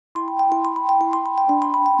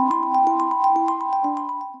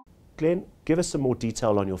Glen, give us some more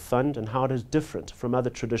detail on your fund and how it is different from other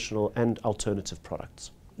traditional and alternative products.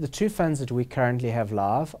 The two funds that we currently have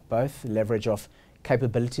live both leverage off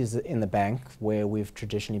capabilities in the bank where we've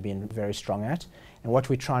traditionally been very strong at. And what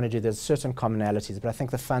we're trying to do, there's certain commonalities, but I think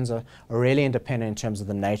the funds are really independent in terms of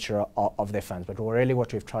the nature of their funds. But really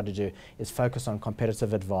what we've tried to do is focus on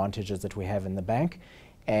competitive advantages that we have in the bank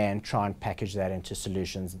and try and package that into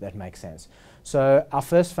solutions that make sense. So our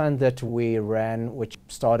first fund that we ran, which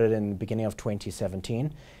started in the beginning of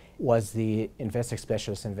 2017, was the Investec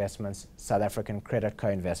Specialist Investments South African Credit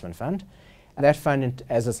Co-Investment Fund. And that fund,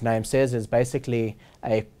 as its name says, is basically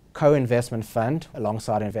a co-investment fund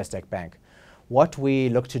alongside Investec Bank. What we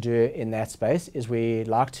look to do in that space is we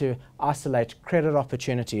like to isolate credit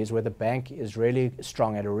opportunities where the bank is really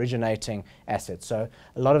strong at originating assets. So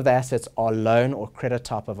a lot of the assets are loan or credit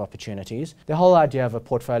type of opportunities. The whole idea of a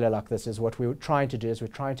portfolio like this is what we're trying to do is we're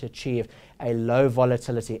trying to achieve a low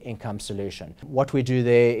volatility income solution. What we do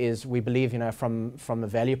there is we believe, from a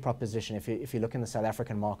value proposition, if you look in the South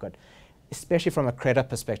African market, especially from a credit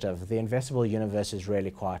perspective, the investable universe is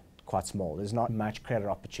really quite small. There's not much credit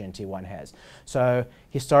opportunity one has. So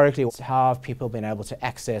historically, how have people been able to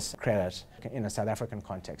access credit in a South African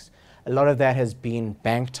context? A lot of that has been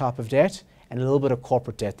bank type of debt and a little bit of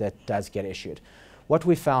corporate debt that does get issued. What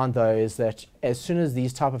we found though is that as soon as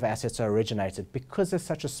these type of assets are originated, because there's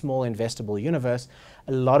such a small investable universe,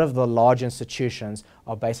 a lot of the large institutions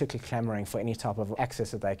are basically clamoring for any type of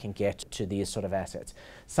access that they can get to these sort of assets.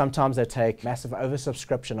 Sometimes they take massive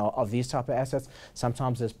oversubscription of these type of assets.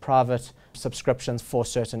 Sometimes there's private subscriptions for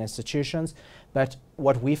certain institutions. But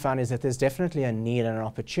what we found is that there's definitely a need and an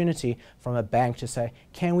opportunity from a bank to say,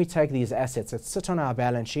 can we take these assets that sit on our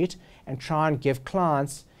balance sheet and try and give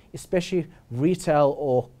clients, especially retail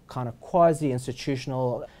or kind of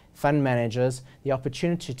quasi-institutional fund managers, the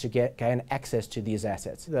opportunity to gain access to these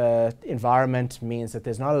assets. The environment means that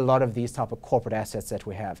there's not a lot of these type of corporate assets that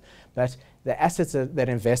we have, but the assets that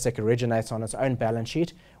Investec originates on its own balance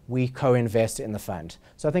sheet, we co-invest in the fund.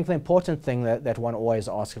 So I think the important thing that one always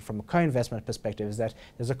asks from a co-investment perspective is that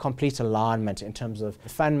there's a complete alignment in terms of the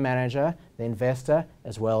fund manager, the investor,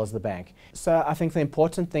 as well as the bank. So I think the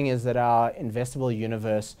important thing is that our investable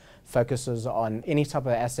universe focuses on any type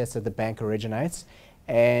of assets that the bank originates,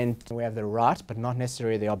 and we have the right, but not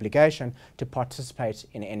necessarily the obligation, to participate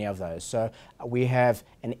in any of those. So we have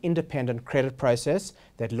an independent credit process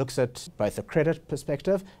that looks at both the credit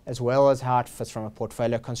perspective as well as how it fits from a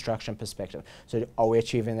portfolio construction perspective. So are we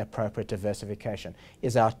achieving the appropriate diversification?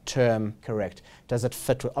 Is our term correct? Does it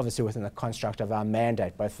fit obviously within the construct of our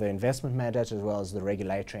mandate, both the investment mandate as well as the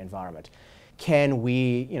regulatory environment? Can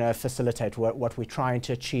we, facilitate what we're trying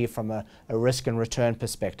to achieve from a risk and return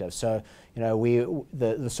perspective? So,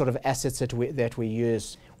 the sort of assets that we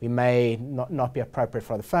use, we may not be appropriate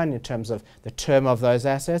for the fund in terms of the term of those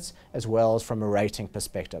assets, as well as from a rating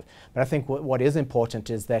perspective. But I think what is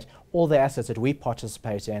important is that all the assets that we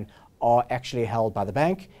participate in are actually held by the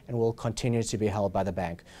bank and will continue to be held by the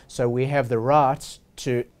bank. So we have the right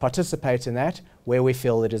to participate in that where we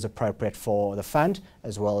feel it is appropriate for the fund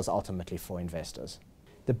as well as ultimately for investors.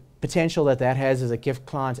 The potential that has is to give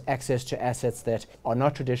clients access to assets that are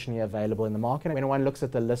not traditionally available in the market. When one looks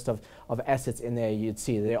at the list of assets in there, you'd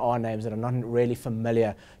see there are names that are not really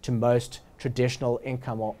familiar to most traditional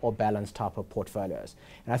income or balance type of portfolios.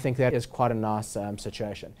 And I think that is quite a nice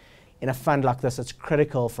situation. In a fund like this, it's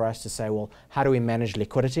critical for us to say, well, how do we manage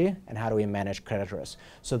liquidity and how do we manage credit risk?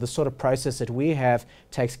 So the sort of process that we have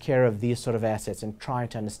takes care of these sort of assets and trying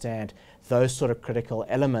to understand those sort of critical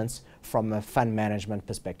elements from a fund management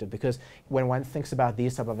perspective. Because when one thinks about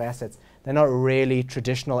these type of assets, they're not really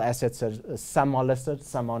traditional assets. Some are listed,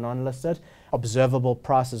 some are non-listed. Observable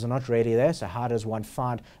prices are not really there. So how does one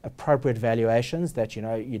find appropriate valuations that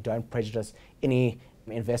you don't prejudice any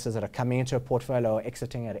investors that are coming into a portfolio or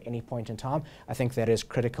exiting at any point in time? I think that is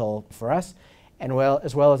critical for us, and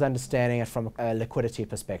as well as understanding it from a liquidity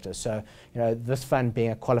perspective. So, this fund being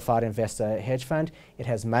a qualified investor hedge fund, it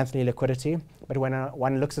has monthly liquidity, but when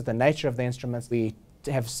one looks at the nature of the instruments, we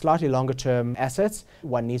have slightly longer term assets.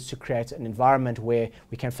 One needs to create an environment where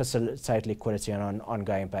we can facilitate liquidity on an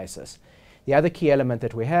ongoing basis. The other key element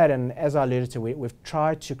that we had, and as I alluded to, we've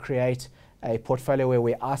tried to create a portfolio where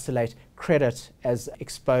we isolate credit as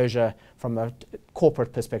exposure from a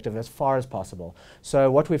corporate perspective as far as possible.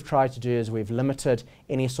 So what we've tried to do is we've limited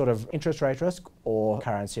any sort of interest rate risk or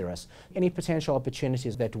currency risk. Any potential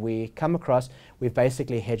opportunities that we come across, we've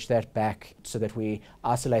basically hedged that back so that we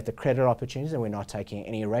isolate the credit opportunities and we're not taking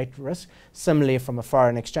any rate risk. Similarly, from a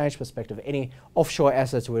foreign exchange perspective, any offshore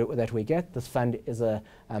assets that we get, this fund is a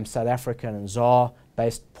South African and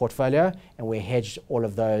ZAR-based portfolio, and we hedged all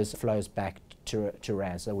of those flows back to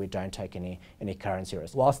rand, so we don't take any currency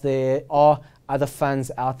risk. Whilst there are other funds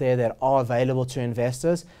out there that are available to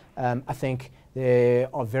investors, I think there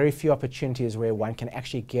are very few opportunities where one can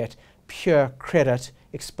actually get pure credit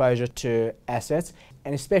exposure to assets,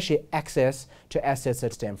 and especially access to assets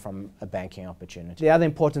that stem from a banking opportunity. The other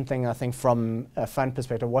important thing, I think, from a fund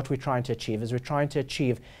perspective, what we're trying to achieve is we're trying to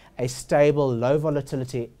achieve a stable, low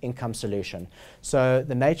volatility income solution. So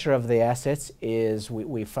the nature of the assets is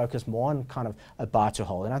we focus more on kind of a buy to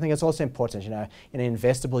hold. And I think it's also important, in an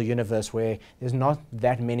investable universe where there's not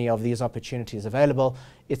that many of these opportunities available,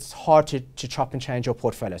 it's hard to chop and change your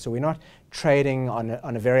portfolio. So we're not trading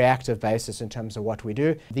on a very active basis in terms of what we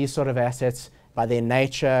do. These sort of assets, by their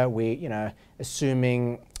nature,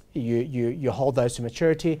 assuming you hold those to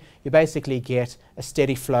maturity, you basically get a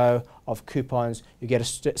steady flow of coupons, you get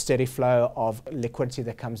a steady flow of liquidity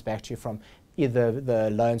that comes back to you from either the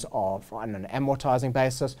loans are on an amortizing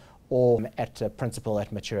basis or at principal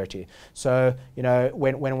at maturity. So,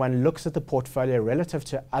 when one looks at the portfolio relative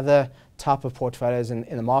to other type of portfolios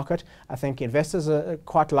in the market, I think investors are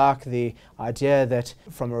quite like the idea that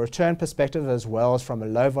from a return perspective as well as from a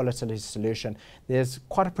low volatility solution, there's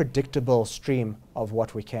quite a predictable stream of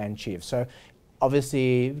what we can achieve. So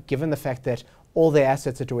obviously, given the fact that all the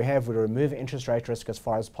assets that we have, we remove interest rate risk as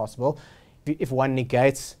far as possible. If one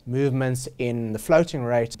negates movements in the floating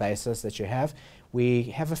rate basis that you have, we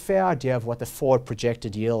have a fair idea of what the forward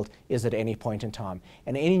projected yield is at any point in time.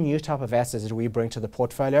 And any new type of assets that we bring to the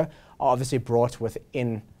portfolio are obviously brought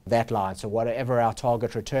within that line. So whatever our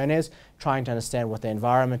target return is, trying to understand what the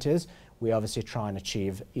environment is, we obviously try and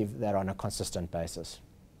achieve that on a consistent basis.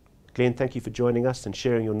 Glen, thank you for joining us and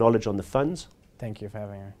sharing your knowledge on the funds. Thank you for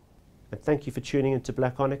having me. And thank you for tuning into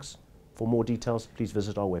Black Onyx. For more details, please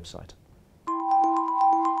visit our website.